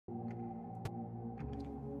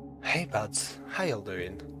Hey buds, how y'all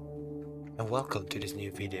doing? And welcome to this new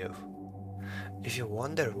video. If you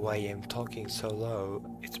wonder why I'm talking so low,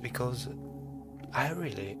 it's because I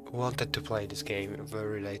really wanted to play this game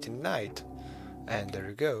very late in night. And there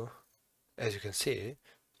you go. As you can see,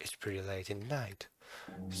 it's pretty late in night.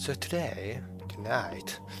 So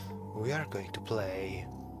tonight, we are going to play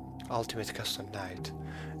Ultimate Custom Night.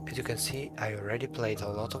 As you can see, I already played a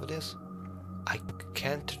lot of this. I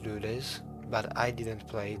can't do this, but I didn't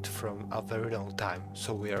play it from a very long time,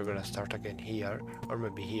 so we are gonna start again here, or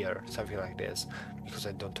maybe here, something like this, because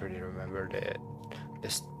I don't really remember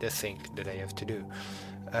the thing that I have to do.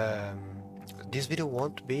 This video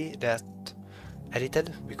won't be that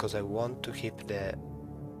edited, because I want to keep the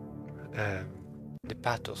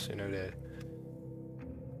pathos, you know,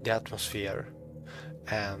 the atmosphere,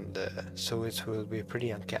 and so it will be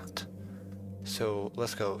pretty uncut. So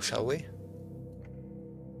let's go, shall we?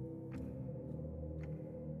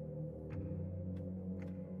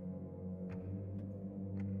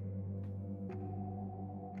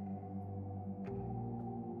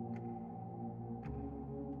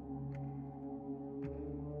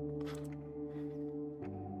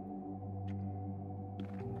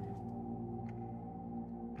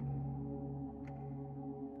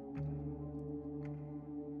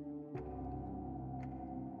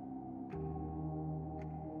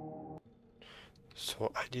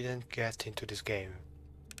 So I didn't get into this game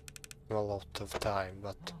a lot of time,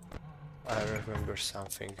 but I remember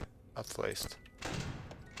something, at least.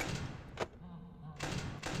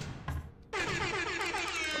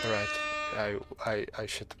 Alright, I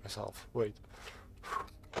shit myself. Wait.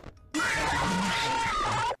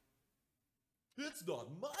 It's not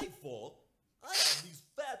my fault. I have these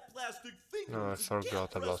fat plastic fingers. No, I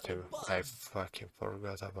forgot about him. I buttons. fucking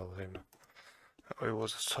forgot about him. It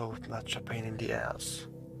was so much a pain in the ass.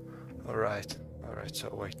 Alright, so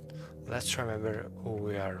wait. Let's remember who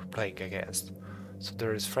we are playing against. So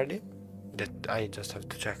there is Freddy, that I just have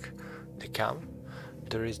to check the cam.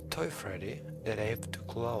 There is Toy Freddy, that I have to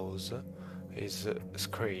close his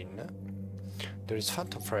screen. There is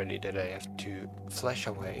Phantom Freddy, that I have to flash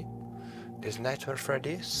away. There's Nightmare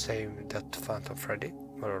Freddy, same that Phantom Freddy,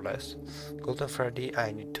 more or less. Golden Freddy,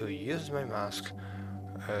 I need to use my mask.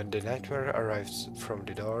 The Nightmare arrives from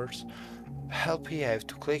the doors. Helpy, I have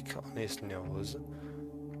to click on his nose.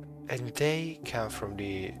 And they come from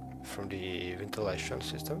the ventilation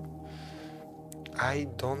system. I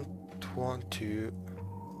don't want to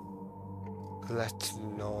let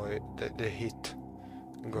the heat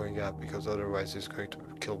going up, because otherwise it's going to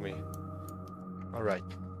kill me. Alright,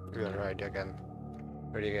 we are ready again.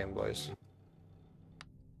 Ready again, boys.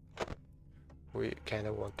 We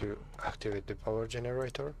kinda want to activate the power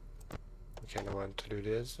generator. We kinda want to do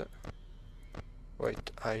this.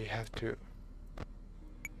 Wait, I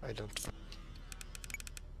don't...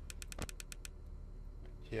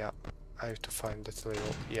 Yeah, I have to find that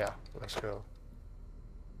level. Yeah, let's go.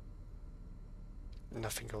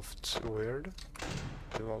 Nothing of it's weird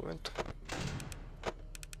at the moment.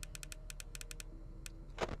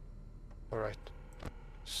 Alright,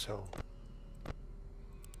 so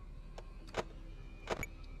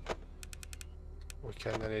we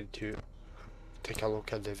kinda need to take a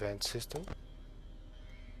look at the vent system.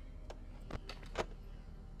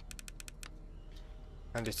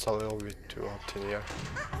 And it's a little bit too hot in here.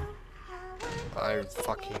 I'm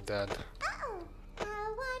fucking dead.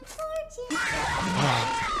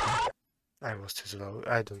 I was too slow.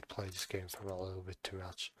 I don't play this game for a little bit too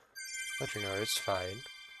much. But you know, it's fine.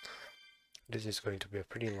 This is going to be a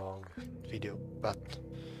pretty long video, but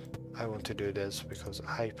I want to do this because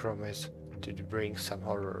I promise to bring some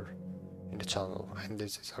horror in the channel, and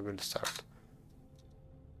this is a good start.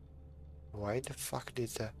 Why the fuck did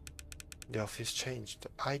the office changed?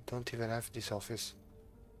 I don't even have this office.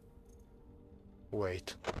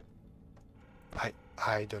 Wait.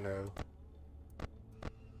 I don't know.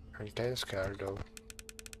 I'm kinda scared though.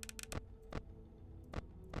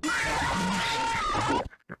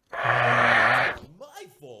 My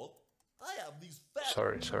fault. I have these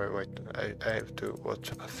fat. Sorry, wait. I have to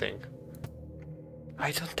watch a thing.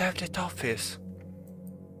 I don't have that office.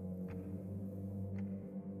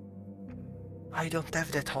 I don't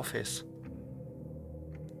have that office.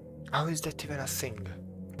 How is that even a thing?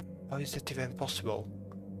 How is that even possible?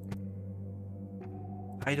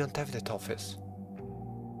 I don't have that office.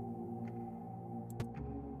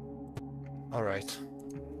 Alright.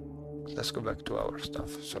 Let's go back to our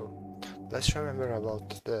stuff. So, let's remember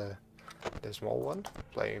about the small one,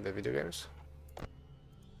 playing the video games.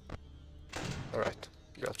 Alright,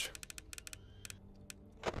 gotcha.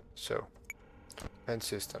 So, vent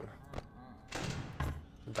system.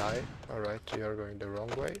 Die. Alright, you're going the wrong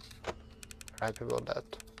way. Happy about that.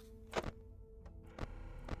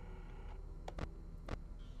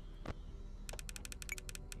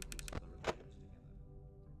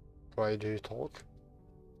 Why do you talk?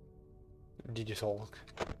 Did you talk?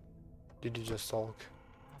 Did you just talk?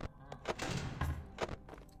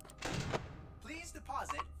 Please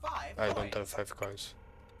deposit 5 I coins. don't have 5 coins.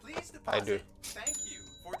 Please deposit. I do. Thank you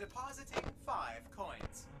for depositing 5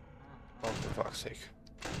 coins. Oh, for fuck's sake.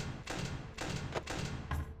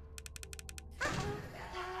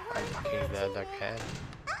 I'm fucking dead again.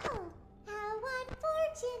 Oh, how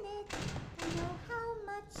unfortunate. I know how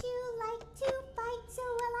much you like to fight, so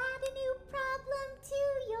I'll add a new problem to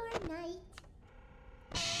your night.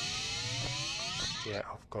 Yeah,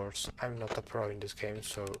 of course. I'm not a pro in this game,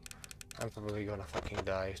 so I'm probably gonna fucking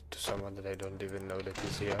die to someone that I don't even know that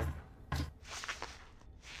is here.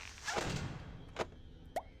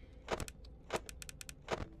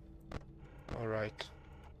 Alright.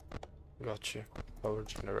 Got you. Power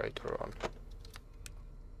generator on.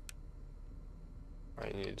 I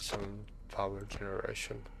need some power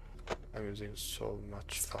generation. I'm using so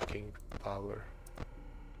much fucking power.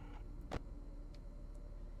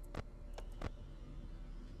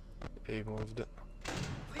 He moved.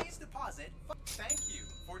 Please deposit. Thank you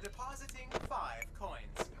for depositing 5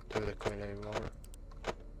 coins. Don't do the coin anymore.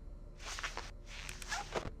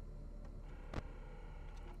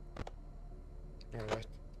 Alright.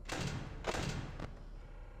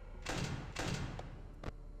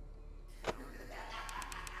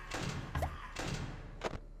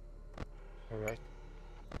 Alright.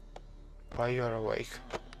 Why you are awake?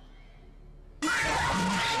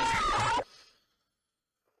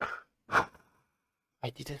 I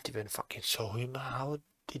didn't even fucking saw him. How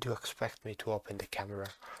did you expect me to open the camera?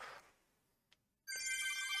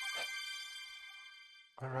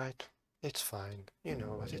 Alright, it's fine. You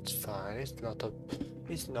know what, it's fine. It's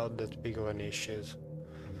not that big of an issue.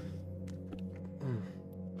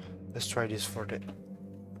 Let's try this for the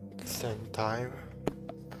 10th time.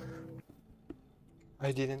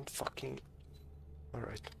 I didn't fucking...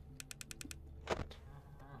 Alright.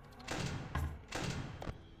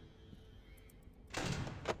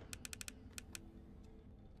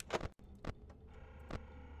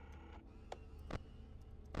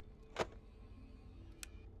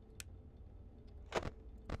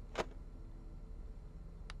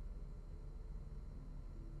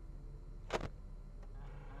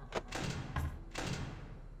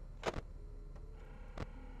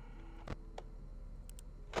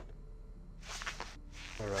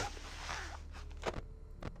 Alright.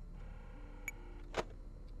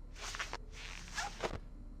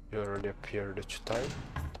 You already appeared at your time.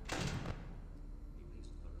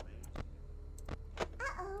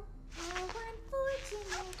 Uh-oh, how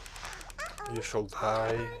unfortunate. Uh-oh. You shall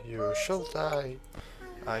die. You shall die.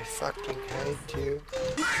 I fucking hate you.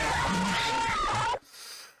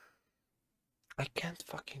 I can't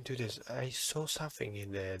fucking do this. I saw something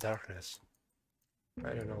in the darkness.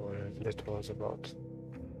 I don't know what that was about.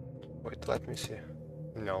 Wait, let me see.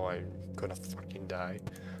 No, I'm gonna fucking die.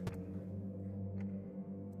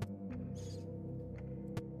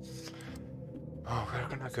 Oh, we're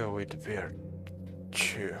gonna go with the bear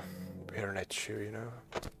chew. Bear net chew, you know?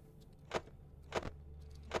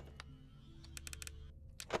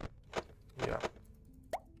 Yeah.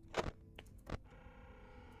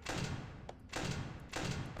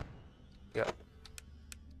 Yeah.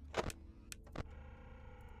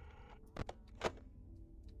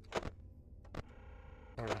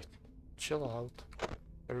 Alright. Chill out.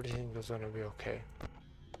 Everything is gonna be okay.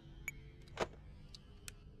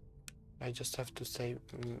 I just have to stay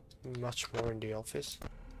much more in the office.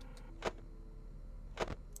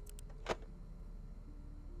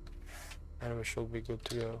 And we should be good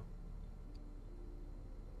to go.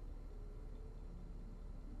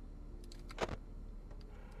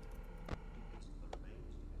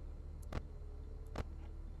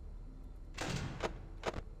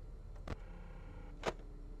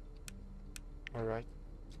 Alright.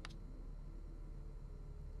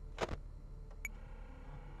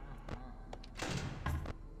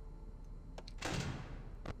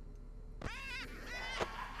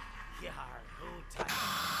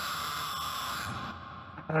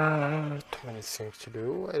 Too many things to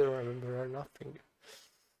do. I don't remember nothing.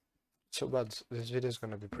 So, but this video is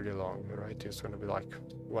gonna be pretty long, right? It's gonna be like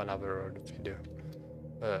 1 hour of the video.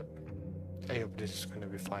 I hope this is gonna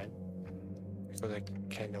be fine. Because I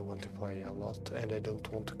kinda want to play a lot and I don't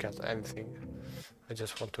want to cut anything. I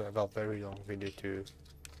just want to have a very long video to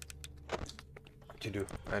do.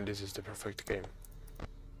 And this is the perfect game.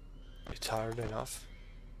 It's hard enough.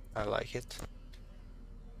 I like it.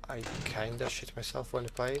 I kinda shit myself when I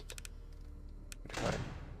play it. But fine.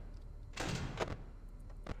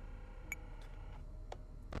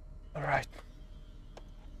 Alright.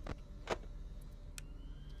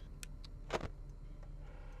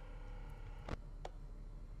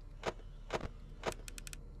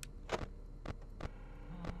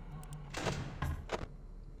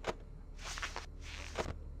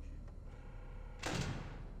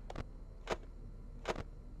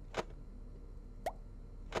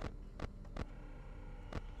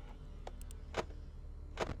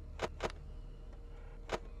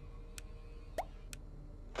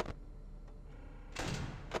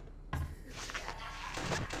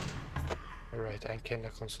 Alright, I'm kinda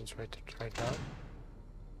concentrated right now.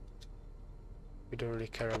 We don't really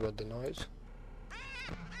care about the noise.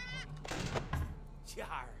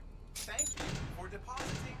 Yar. Thank you for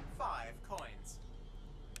depositing 5 coins.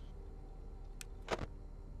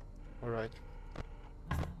 Alright.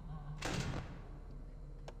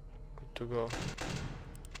 Good to go.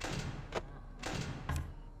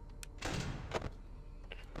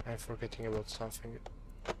 I'm forgetting about something.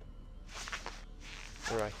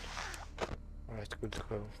 Alright. Alright, good to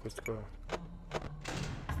go, good to go.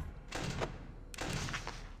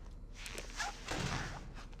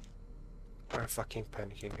 I'm fucking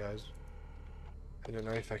panicking, guys. I don't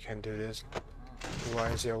know if I can do this.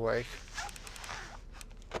 Why is he awake?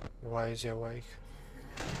 Why is he awake?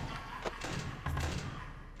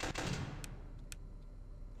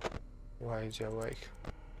 Why is he awake?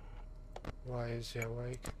 Why is he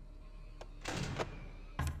awake?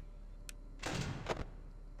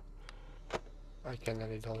 I can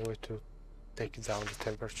edit all the way to take down the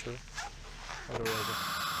temperature. Otherwise,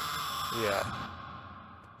 yeah.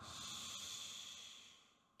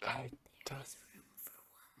 I just...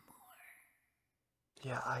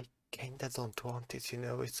 Yeah, I kinda don't want it, you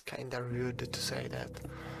know, it's kinda rude to say that.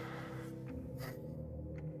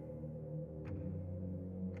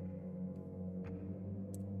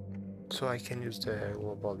 So I can use the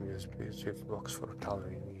global music box for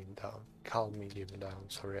calming me down.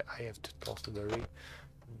 Sorry, I have to talk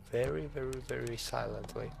very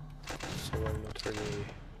silently, so I'm not really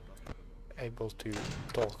able to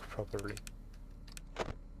talk properly.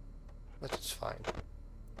 But it's fine.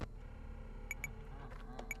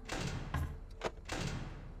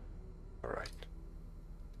 Alright.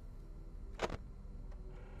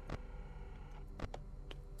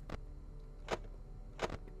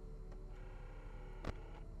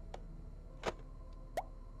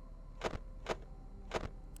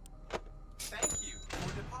 Thank you for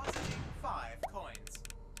depositing 5 coins.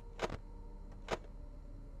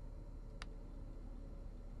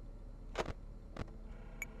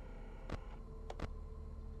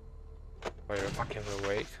 Are you fucking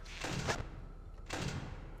awake?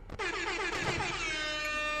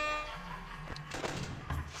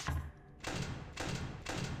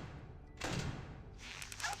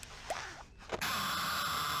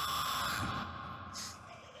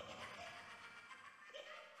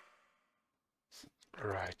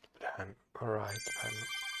 Right then, alright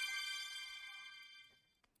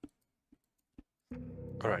then.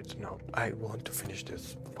 Alright, no, I want to finish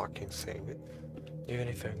this fucking thing. Even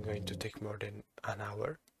if I'm going to take more than an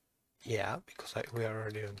hour. Yeah, because we are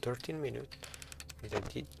already on 13 minutes. And I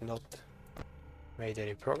did not made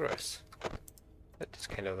any progress. That is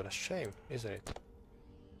kind of a shame, isn't it?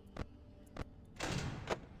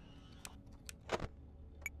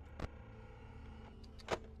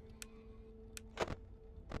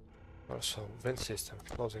 Also, vent system,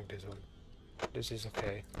 closing this one. This is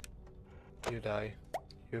okay. You die.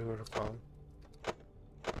 You will come.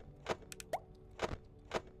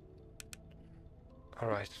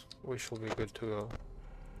 Alright, we should be good to go.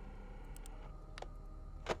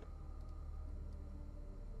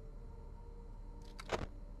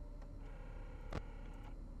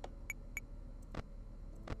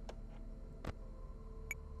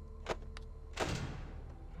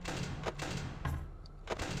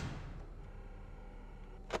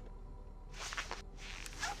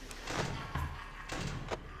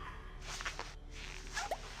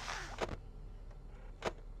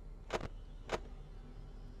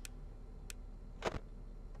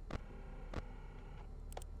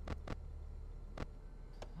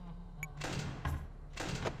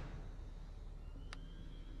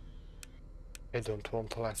 I don't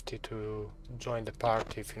want Lefty to join the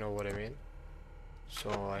party, if you know what I mean. So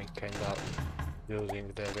I'm kinda using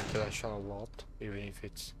the ventilation a lot, even if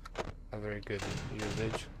it's a very good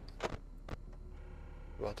usage.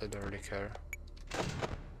 But I don't really care.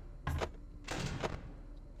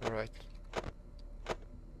 Alright.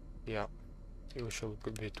 Yeah, you should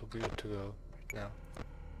be good to go right now.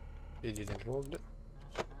 He didn't move,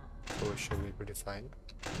 so we should be pretty fine.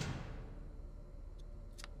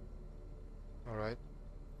 Alright.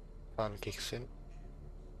 Fun kicks in.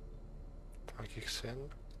 Fun kicks in.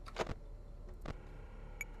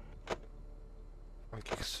 Fun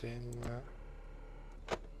kicks in.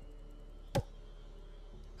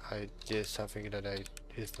 I did something that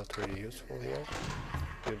is not really useful here.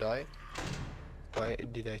 You die. Why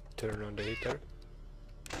did I turn on the heater?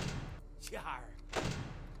 Yar.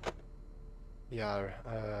 Yeah,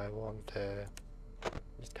 I want the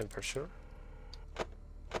temperature.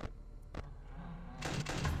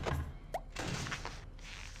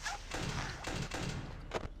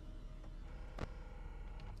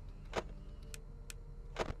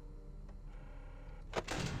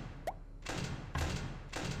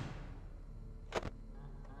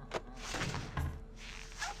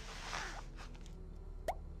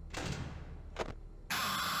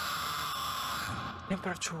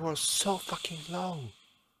 Temperature was so fucking low.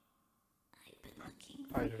 I've been looking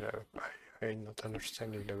I don't know. I'm not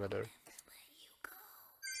understanding the weather.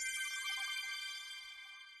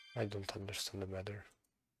 I don't understand the weather.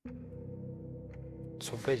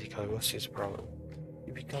 So basically, what's his problem?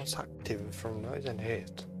 He becomes active from noise and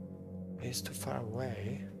heat. He's too far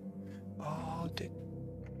away. Oh, the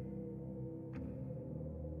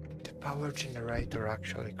power generator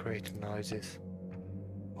actually creates noises.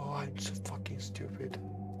 Oh, I'm so fucking stupid.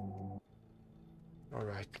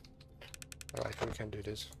 Alright. Alright, we can do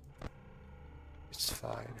this. It's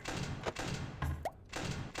fine.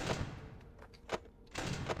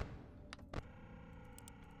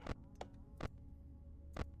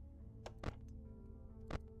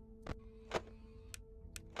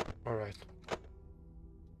 Alright.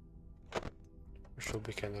 We should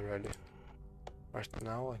be kinda ready. Right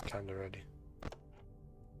now I'm kinda ready.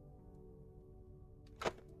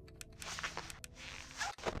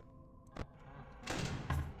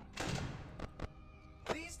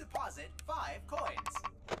 Please deposit 5 coins.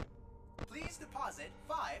 Please deposit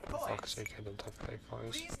 5 For fuck's coins. sake, I don't have any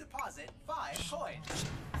coins. Please deposit 5 coins.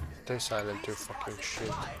 Stay silent, you Please fucking deposit shit.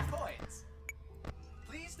 5 coins.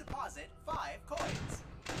 Please deposit 5 coins.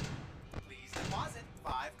 Please deposit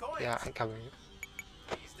 5 coins. Yeah, I'm coming.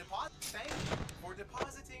 Please deposit. Thank you for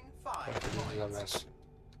depositing 5 Wait, this is a coins. mess.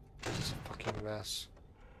 This is a fucking mess.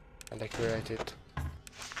 And I create it.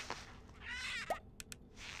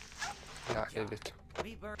 Yeah, I did it.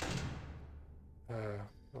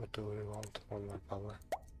 What do we want? One more power.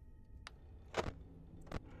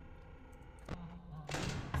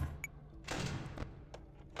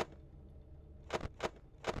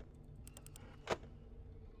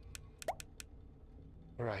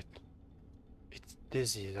 Right.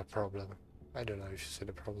 This is a problem. I don't know if you see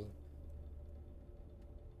the problem.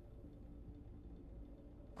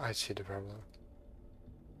 I see the problem.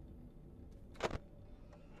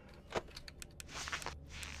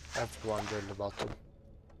 Everyone join the bottom.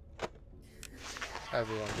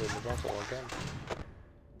 Everyone join the bottom again.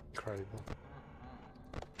 Incredible.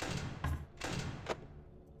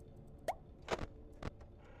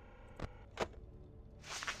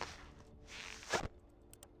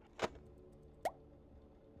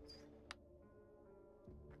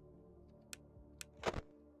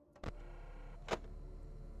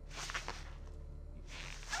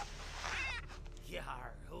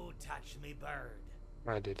 Yar, who touched me bird?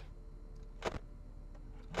 I did.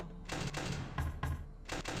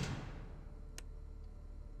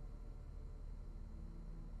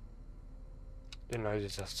 The noise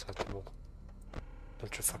is acceptable.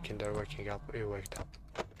 Don't you fucking dare waking up, you waked up.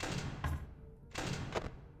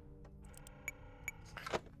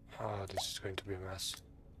 Oh, this is going to be a mess.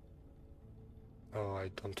 Oh, I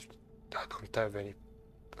don't have any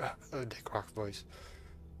the crack voice.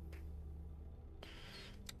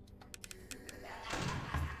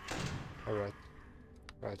 Alright.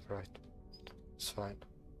 Right. It's fine.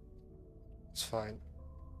 It's fine.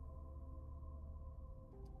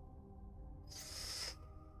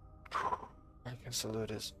 I can still do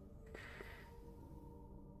this.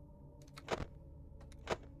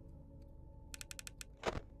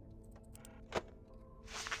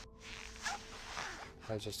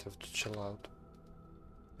 I just have to chill out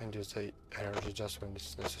and use the energy just when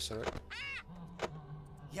it's necessary.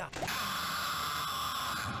 Yar.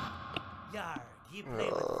 Yar, you play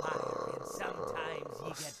with fire and sometimes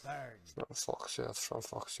you get burned. From Foxy, not from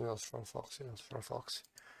Foxy, not from Foxy, not from Foxy.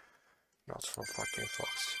 Not from fucking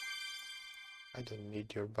Foxy. I don't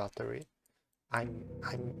need your battery. I'm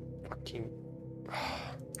fucking...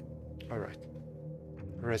 Alright.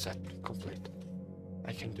 Reset complete.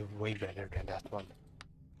 I can do way better than that one.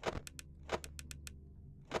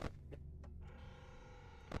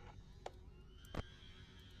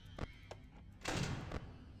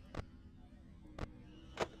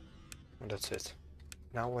 that's it.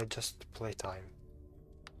 Now I just play time.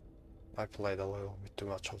 I played a little bit too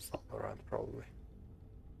much of Valorant, probably.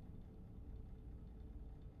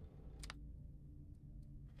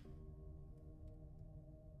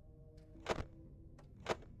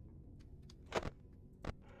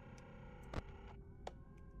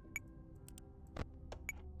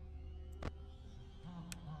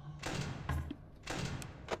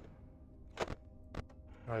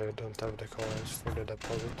 I don't have the coins for the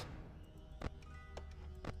deposit.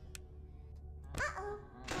 Uh-oh,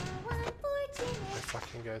 how unfortunate. I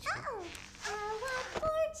fucking get you. Uh-oh, how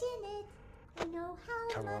unfortunate. I know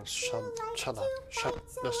how Come on, much shut you like up, to shut, fight,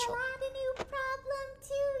 so let's I'll shut. add a new problem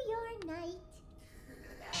to your night.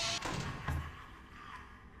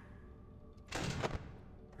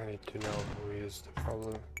 I need to know who is the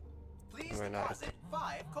problem. Please Why not? deposit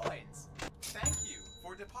 5 coins. Thank you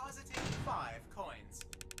for depositing 5 coins.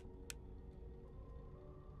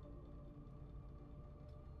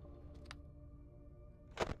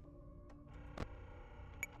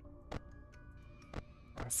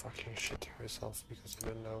 I'm fucking shitting myself because I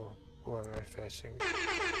don't know who am I facing.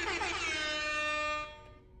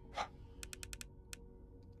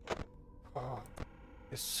 Oh,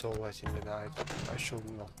 it's so late in the night. I should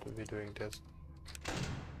not be doing this.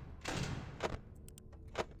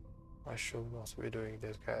 I should not be doing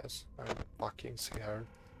this, guys. I'm fucking scared.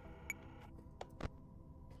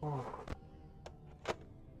 Oh.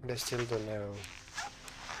 They still don't know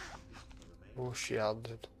who she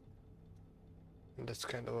added. That's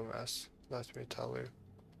kind of a mess, let me tell you.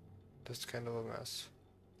 That's kind of a mess.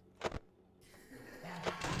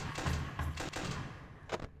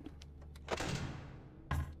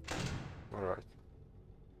 Alright.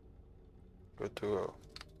 Good to go.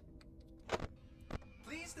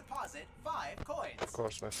 Please deposit 5 coins. Of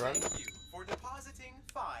course, my friend. Thank you for depositing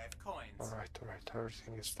 5 coins. Alright,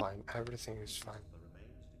 everything is fine. Everything is fine.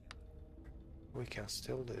 We can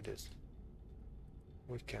still do this.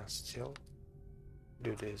 We can still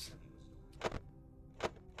do this.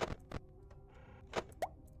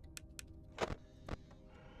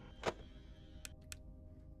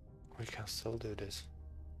 We can still do this.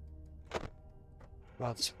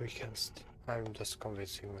 But we can I'm just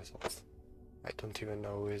convincing myself. I don't even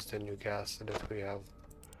know who is the new gas that we have.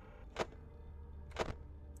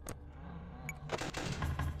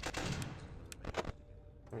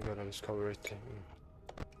 I'm gonna discover it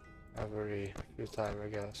in every few time, I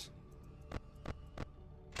guess.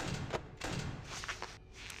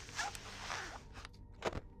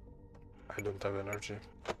 I don't have energy.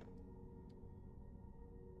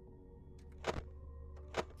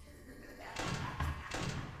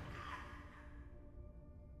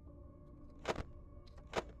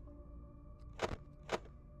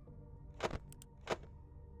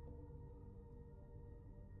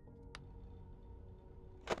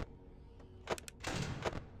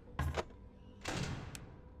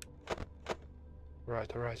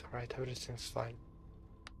 Alright, everything's fine.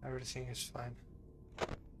 Everything is fine.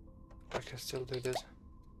 I can still do this.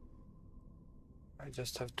 I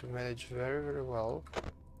just have to manage very well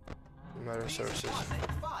my Please resources.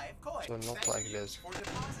 deposit 5 coins. So not Thank like you this. for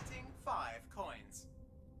depositing 5 coins.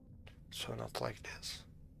 So not like this.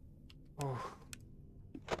 Oh,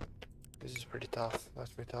 this is pretty tough, let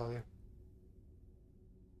me tell you.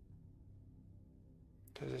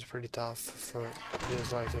 This is pretty tough for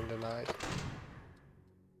this light in the night.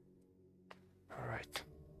 Alright.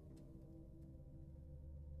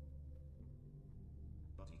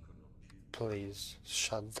 Please,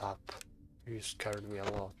 shut up. You scared me a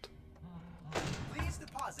lot. Please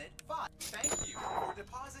deposit 5. Thank you for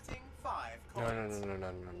depositing 5 No, coins.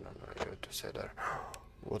 you have to say that.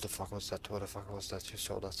 What the fuck was that? What the fuck was that? You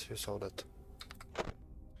saw that, you saw that.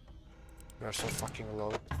 You're so fucking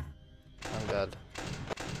low. I'm dead.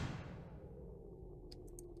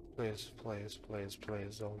 Please don't,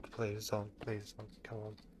 come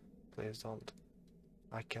on. Please don't.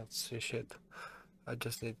 I can't see shit. I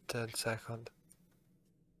just need 10 seconds.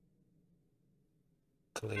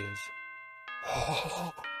 Please.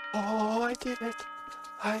 Oh, I did it!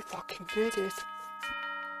 I fucking did it!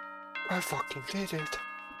 I fucking did it!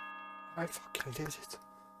 I fucking did it!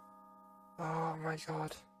 Oh my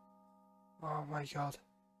god. Oh my god.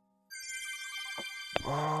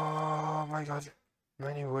 Oh my god.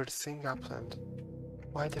 Many weird things happened.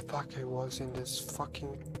 Why the fuck I was in this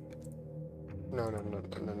fucking... No.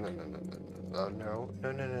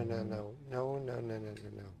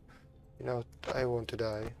 You know, I want to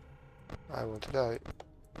die. I want to die.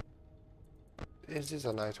 Is this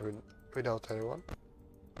a night without anyone?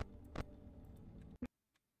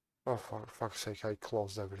 Oh, for fuck's sake, I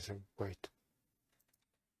closed everything. Wait.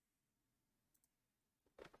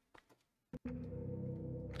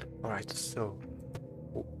 Alright, so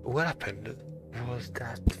what happened was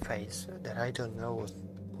that face that I don't know what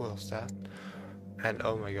was that, and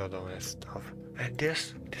oh my god, all that stuff, and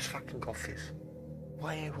this fucking office.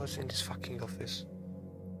 Why I was in this fucking office?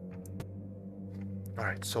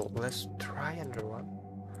 Alright, so let's try another one.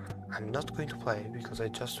 I'm not going to play because I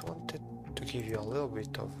just wanted to give you a little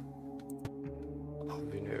bit of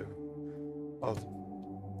you know, of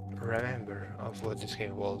remember of what this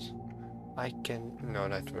game was. I can no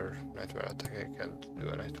nightmare attack. I can't do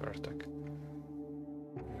a nightmare attack.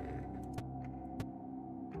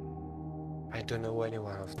 I don't know any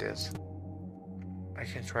one of this. I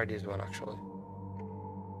can try this one actually.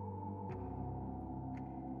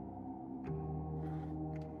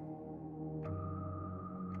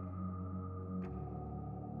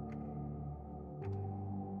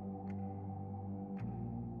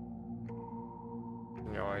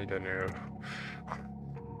 No, I don't know.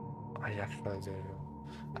 I actually don't know.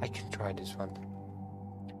 I can try this one.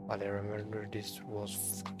 But I remember this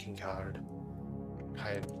was fucking hard.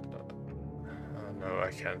 No,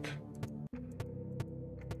 I can't.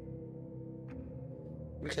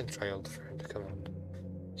 We can try old friend, come on.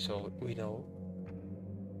 So we know.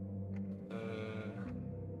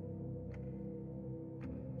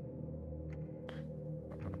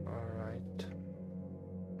 Alright.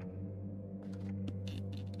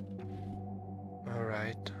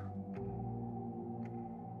 Alright.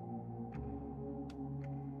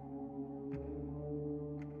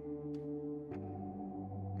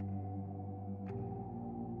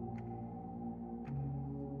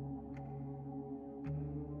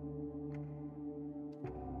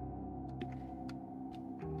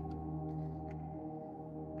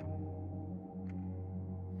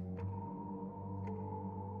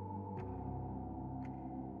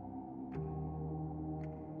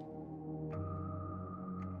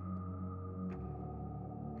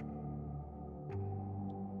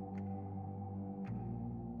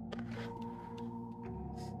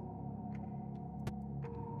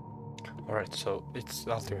 Alright, so it's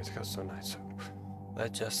Ultimate Custom Night, so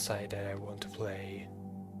let's just say that I want to play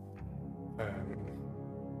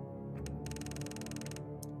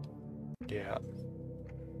yeah.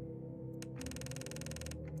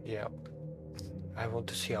 I want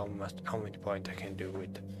to see how many points I can do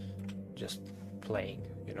with just playing,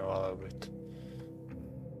 you know, a little bit.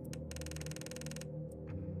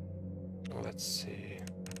 Let's see.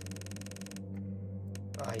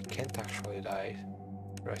 I can't actually die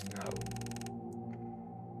right now.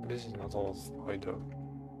 This is not all point though.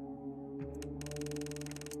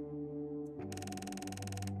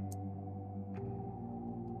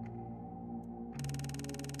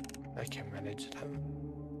 I can manage them.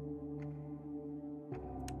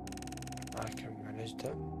 I can manage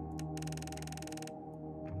them.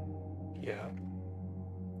 Yeah.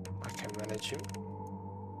 I can manage him.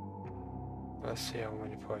 Let's see how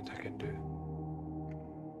many points I can do.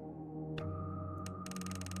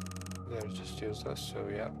 They're just useless, so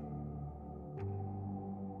yeah.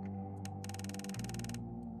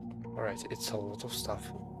 Alright, it's a lot of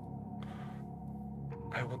stuff.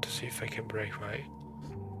 I want to see if I can break my...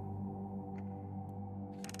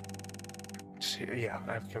 See, yeah,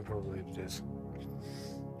 I can probably do this.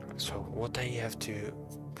 So, what I have to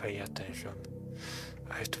pay attention...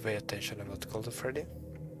 I have to pay attention about Golden Freddy.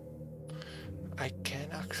 I can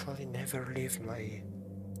actually never leave my...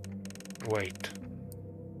 Wait.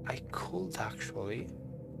 I could actually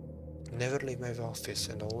never leave my office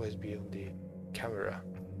and always be on the camera.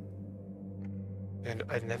 And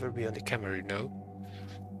I'd never be on the camera, you know?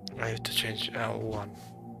 I have to change one.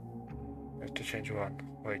 I have to change one.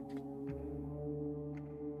 Wait.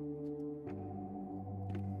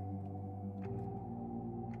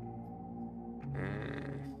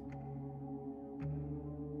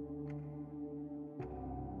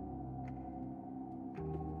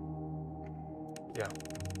 Yeah.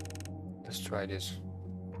 Let's try this.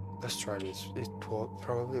 Let's try this. It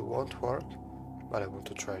probably won't work, but I want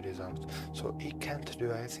to try this out. So it can't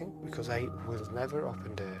do anything because I will never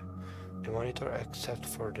open the monitor except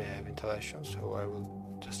for the ventilation. So I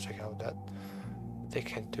will just check out that. They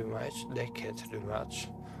can't do much. They can't do much.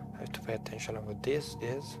 I have to pay attention about this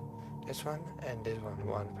one, and this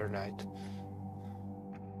one per night.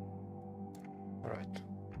 Alright.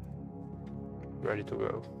 Ready to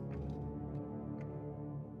go.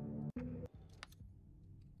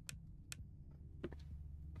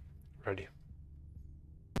 Ready.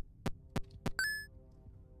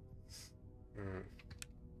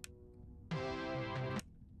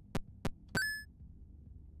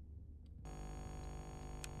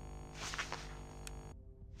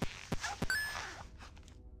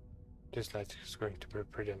 This night is going to be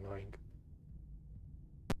pretty annoying.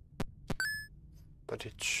 But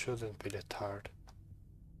it shouldn't be that hard.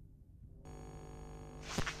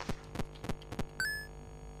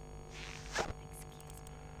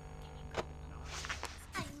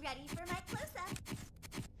 I'm ready for my close-up.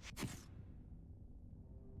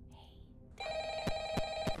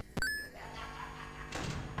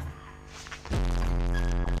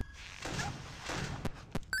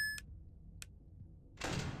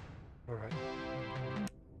 Alright.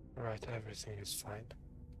 Alright, everything is fine.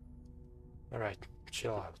 Alright,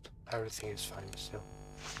 chill out. Everything is fine still.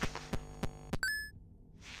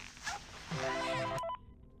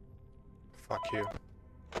 Fuck you.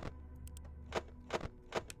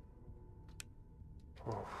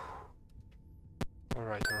 Oh.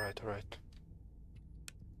 Alright, alright.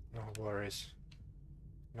 No worries.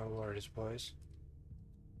 No worries, boys.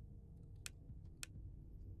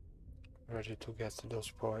 Ready to get those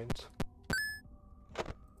points.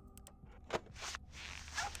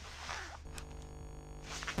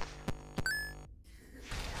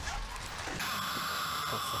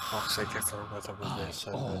 Oh, for fuck's sake, I forgot about this.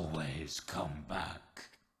 Always come back.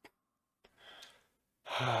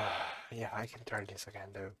 Yeah, I can try this again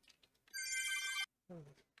though.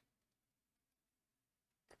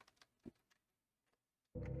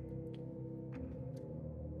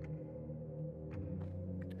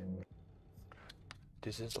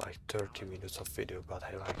 This is like 30 minutes of video, but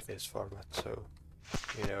I like this format, so,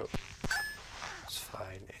 you know, it's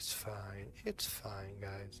fine,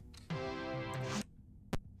 guys.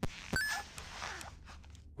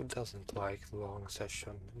 Who doesn't like long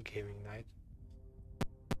session gaming night?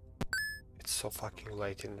 It's so fucking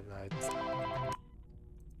late in the night.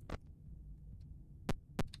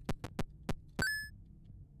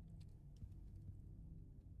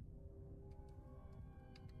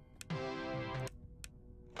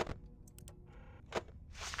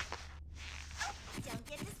 Don't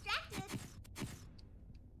get distracted.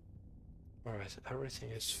 Alright, everything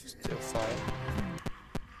is still fine.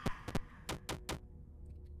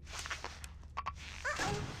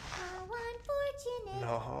 Uh-oh, how unfortunate.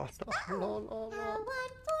 No. How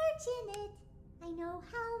unfortunate. I know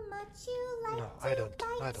how much you like No, to I don't,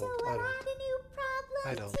 fight, I so don't, we'll I don't. add a new problem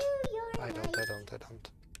I don't. to your I night. don't.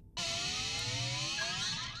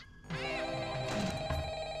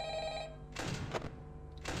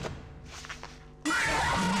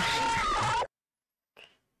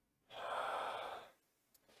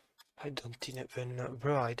 I don't even know,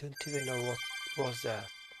 bro, I don't even know what was that.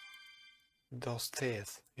 Those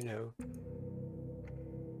teeth, you know.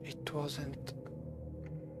 It wasn't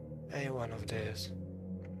any one of these.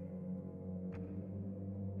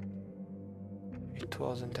 It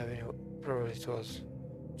wasn't any, probably it was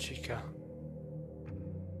Chica.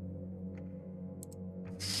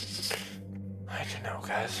 I don't know,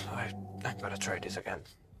 guys. I'm gonna try this again.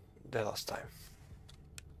 The last time.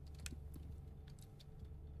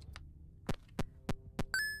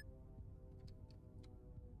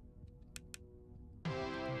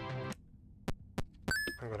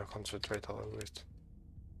 I'm gonna concentrate a little bit.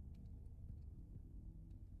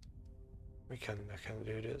 I can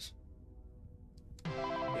do this.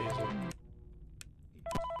 Easy.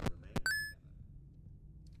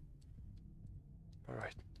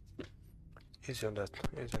 Alright. Easy on that.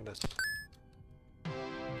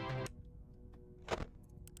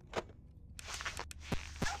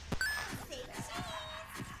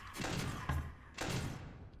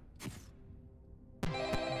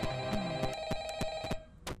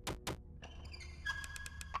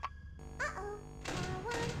 Uh-oh, how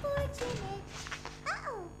unfortunate.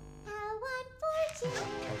 Uh-oh, how unfortunate.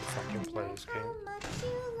 Can't fucking play this How game. much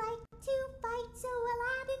you like to fight, so we'll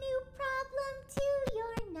add a new problem to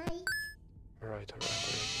your night. Alright.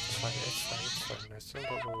 It's fine. It's no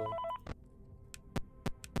problem.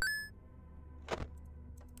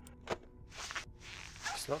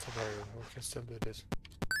 It's not a problem. We can still do this.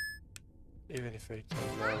 Even if we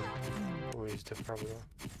don't know who is the problem.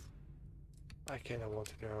 I kinda want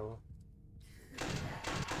to know.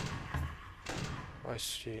 I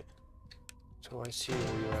see. So I see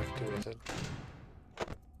who you activated.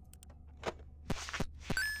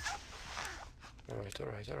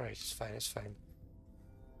 Alright. It's fine.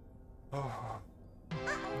 Oh.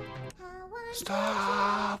 Uh-oh, how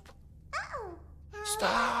Stop! Uh-oh, how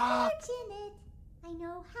Stop! unfortunate. I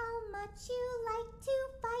know how much you like to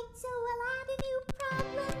fight, so we'll add a new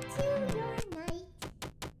problem to your night.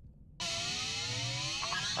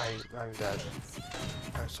 I'm dead.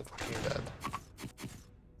 I'm so fucking dead.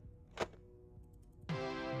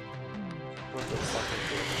 What the fuck is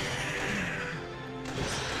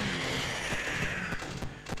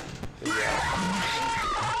this?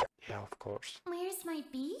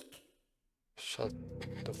 Shut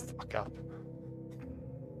the fuck up.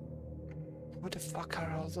 Who the fuck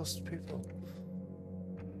are all those people?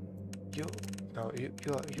 You? No, you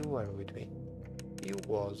were with me. You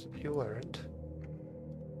weren't.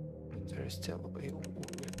 There is still.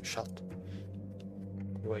 Shut.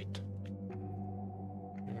 Wait.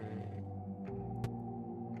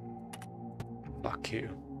 Fuck you.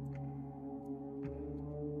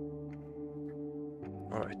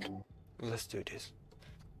 Alright, let's do this.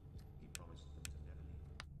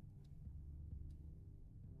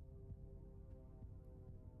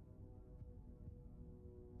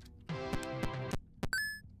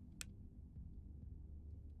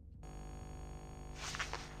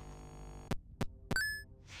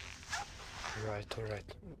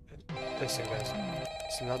 Alright. Listen guys,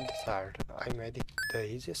 it's not that hard. I made it the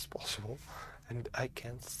easiest possible and I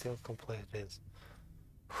can still complete this.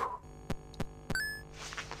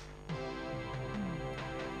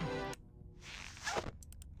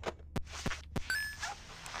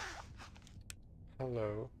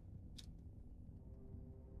 Hello.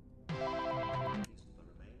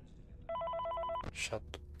 Shut.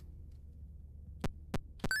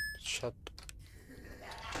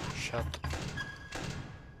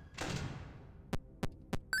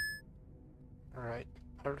 Alright,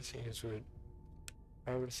 everything is good.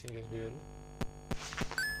 Everything is good.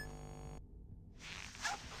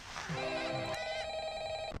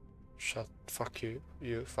 Shut. Fuck you.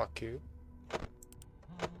 Fuck you.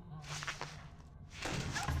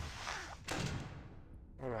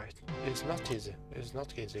 Alright, it's not easy. It's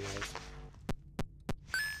not easy, guys.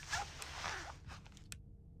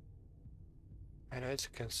 I know it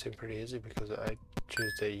can seem pretty easy because I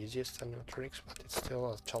choose the easiest animatronics, but it's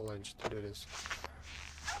still a challenge to do this.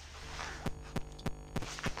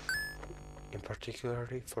 In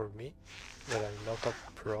particularly for me, that I'm not a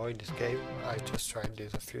pro in this game, I just tried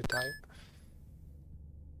this a few times.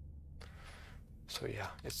 So yeah,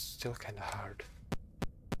 it's still kinda hard.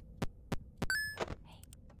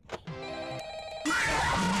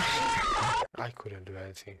 I couldn't do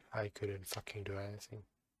anything. I couldn't fucking do anything.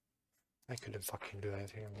 I couldn't fucking do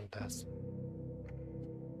anything about that.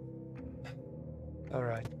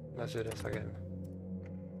 Alright, let's do this again.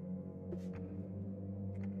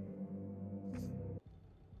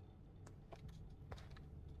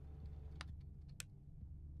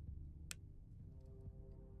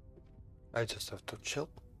 I just have to chill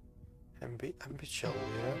and be chill,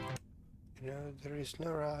 you know? You know, there is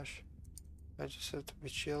no rush. I just have to be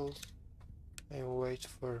chill and wait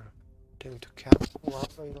for them to count one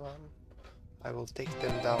by one. I will take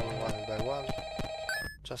them down one by one,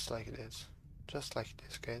 just like this. Just like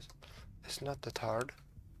this, guys. It's not that hard.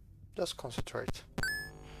 Just concentrate.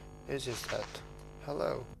 Is it that?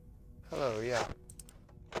 Hello. Hello, yeah.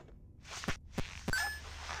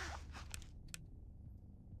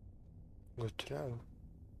 Good to know.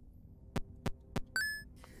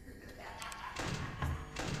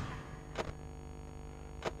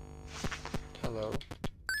 Hello.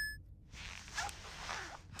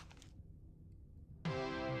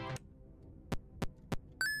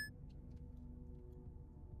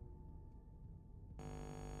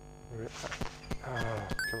 Oh,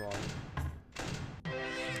 come on.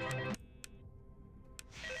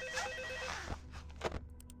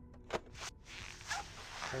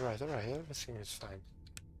 Alright, everything is fine.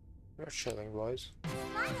 We're chilling, boys.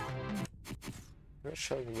 We're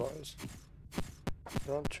chilling, boys.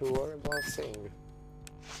 Don't you worry about a thing.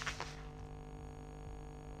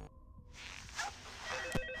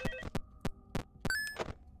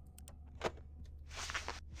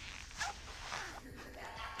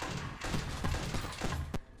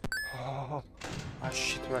 Oh, I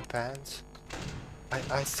shit my pants.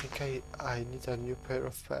 I think I need a new pair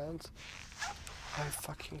of pants. I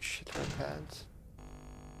fucking shit my pants.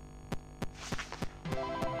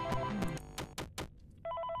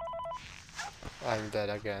 I'm dead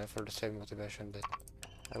again for the same motivation that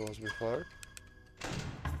I was before.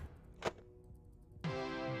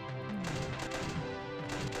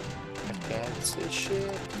 I can't see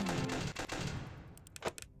shit.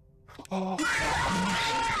 Oh!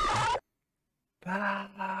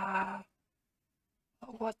 Ah!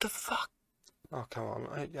 What the fuck? Oh, come on,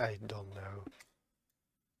 I don't know.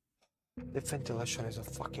 The ventilation is a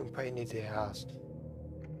fucking pain in the ass.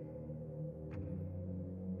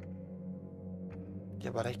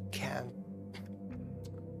 Yeah, but I can't.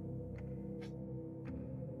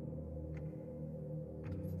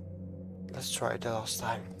 Let's try it the last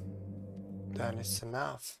time. Then it's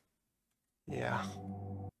enough. Yeah.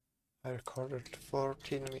 I recorded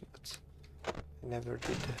 14 minutes. I never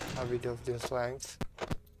did a video of this length.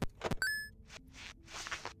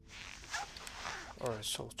 Alright,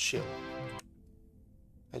 so chill.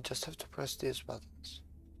 I just have to press these buttons.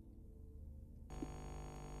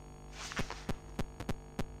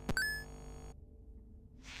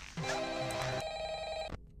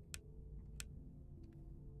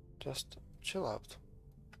 Just chill out.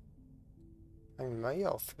 I'm in my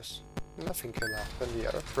office. Nothing can happen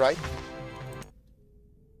here, right?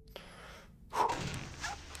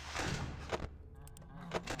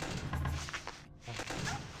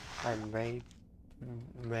 I may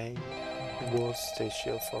won't stay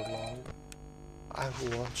chill for long. I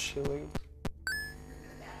want chilling.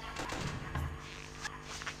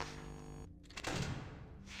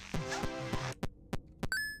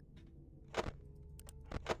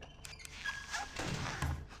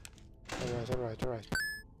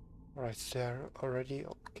 Alright, they're already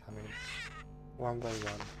coming. One by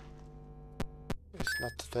one. It's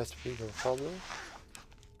not that big of a problem.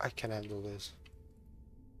 I can handle this.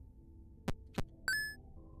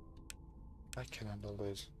 I can handle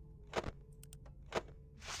this.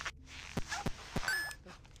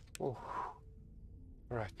 Oh.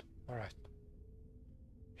 Alright.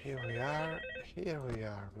 Here we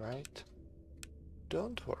are, right?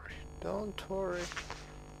 Don't worry.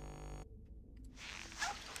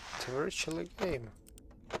 It's a very chilly game.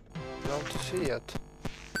 Love to see it.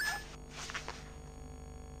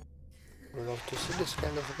 We love to see this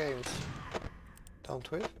kind of games,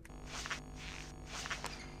 don't we?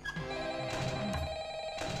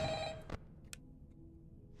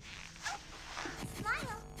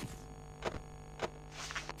 Smile.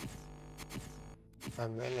 I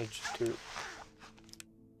managed to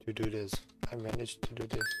do this. I managed to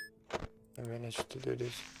do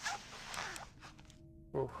this.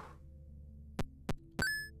 Oh.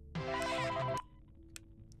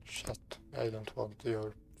 Shut. I don't want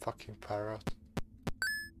your fucking parrot.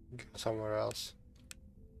 Go somewhere else.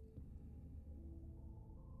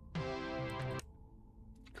 Go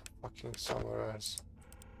fucking somewhere else.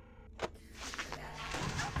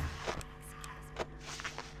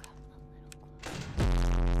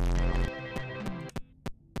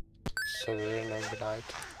 It's a very annoying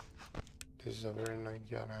night. This is a very annoying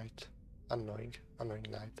night. Annoying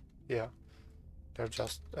night. Yeah.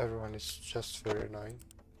 Everyone is just very annoying.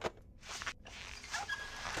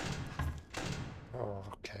 Oh,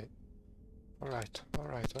 okay. Alright.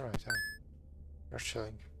 You're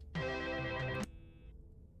chilling.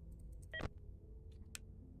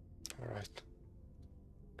 Alright.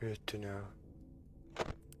 Good to know.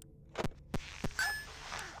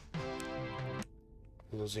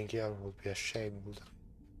 Losing here would be a shame, would it?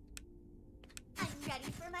 I'm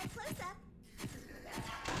ready for my close-up.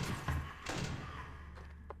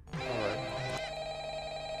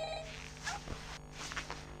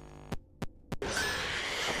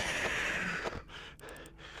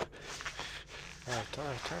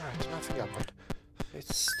 Alright. Alright, nothing happened.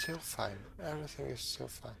 It's still fine. Everything is still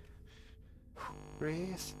fine.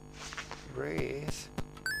 Breathe. We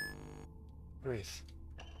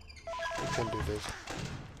can do this.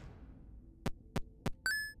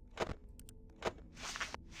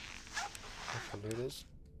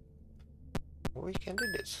 We can do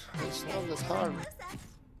this. It's not that hard.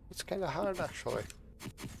 It's kinda hard actually.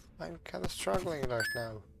 I'm kinda struggling right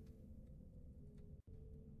now.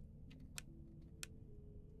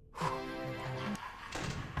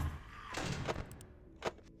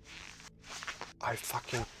 I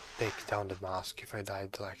fucking take down the mask. If I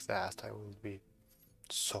died like that, I would be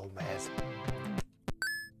so mad.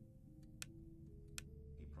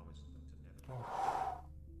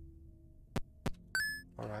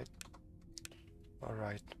 Alright.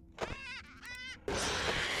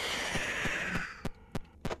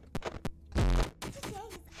 Today is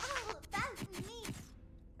all about me.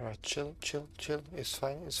 Alright, chill. It's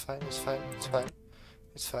fine.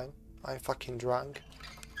 I'm fucking drunk.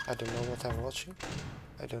 I don't know what I'm watching.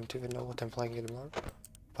 I don't even know what I'm playing anymore.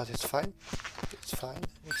 But it's fine. It's fine.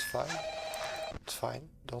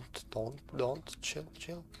 Don't. Chill.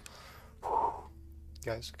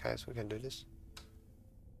 Guys, we can do this.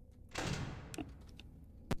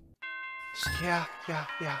 Yeah.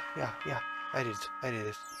 I did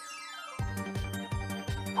it.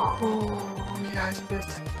 Oh, yeah,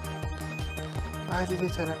 I did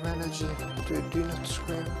it and I managed to do not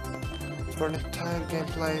scream for the entire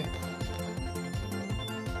gameplay.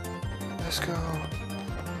 Let's go.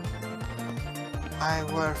 I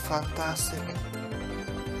were fantastic.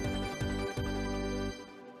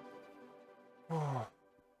 Oh,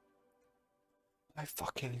 I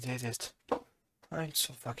fucking did it. I'm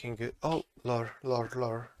so fucking good. Oh, lore,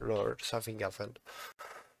 something happened.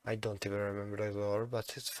 I don't even remember the lore,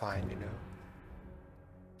 but it's fine, you know.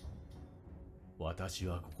 私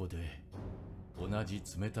はここで同じ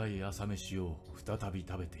冷たい朝飯を再び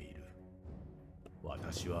食べている。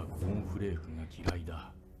私はコーンフレークが嫌い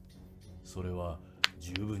だ。それは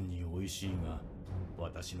十分に美味しいが、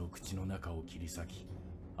私の口の中を切り裂き、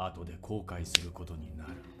後で後悔することにな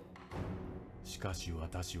る。しかし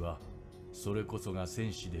私はそれこそが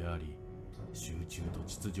戦士であり、集中と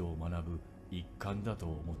秩序を学ぶ一環だと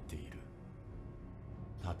思っている。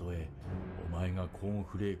たとえお前がコーン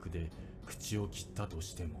フレークで口を切ったと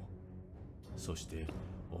しても、そして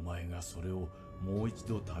お前がそれをもう一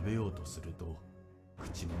度食べようとすると、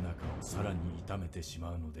口の中をさらに痛めてし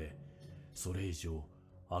まうので、それ以上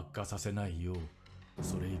悪化させないよう、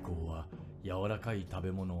それ以降は柔らかい食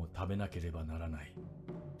べ物を食べなければならない。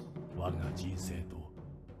我が人生と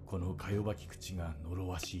このかよばき口が呪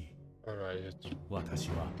わしい。私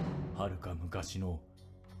ははるか昔の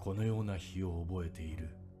このような日を覚えてい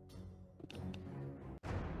る。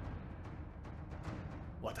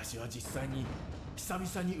私は実際に久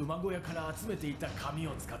々に馬小屋から集めていた紙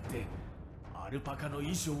を使ってアルパカの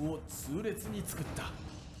衣装を痛烈に作った。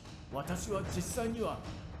私は実際にはも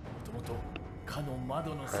ともとかの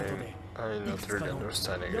窓の外でいくつかの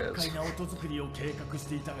厄介な音作りを計画し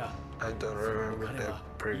ていたが、彼は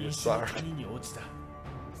飲酒の谷に落ちた。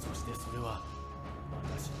そしてそれは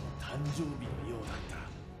私の誕生日のようだった。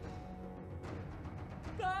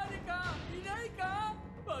誰かいないか？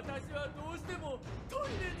私はどうしてもトイ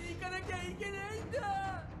レに行かなきゃいけないんだ。だか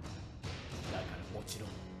らもちろん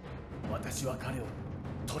私は彼を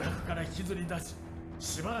トラックから引きずり出し、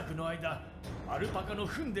しばらくの間アルパカの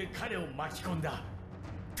糞で彼を巻き込んだ。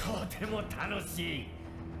とても楽しい。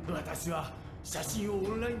私は写真をオ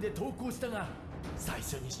ンラインで投稿したが、最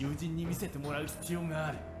初に友人に見せてもらう必要が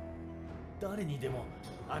ある。誰にでも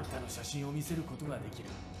あんたの写真を見せることができる。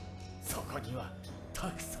そこにはた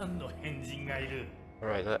くさんの変人がいる。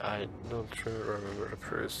Right, I don't remember the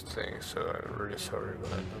previous thing, so I'm really sorry, but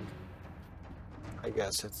I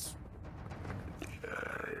guess it's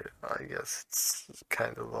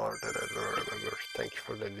kind of hard that I don't remember. Thank you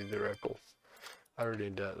for the apple. I really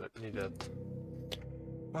need that.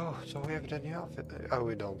 Oh, so we have the new outfit. Oh,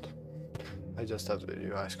 we don't. I just have the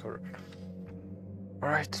new ice cover.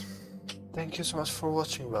 Alright, thank you so much for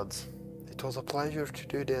watching, buds. It was a pleasure to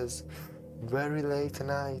do this very late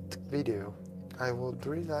night video. I would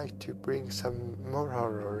really like to bring some more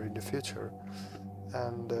horror in the future.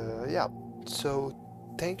 And yeah, so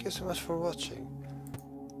thank you so much for watching.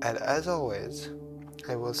 And as always,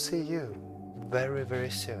 I will see you very, very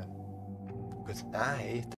soon. Good night.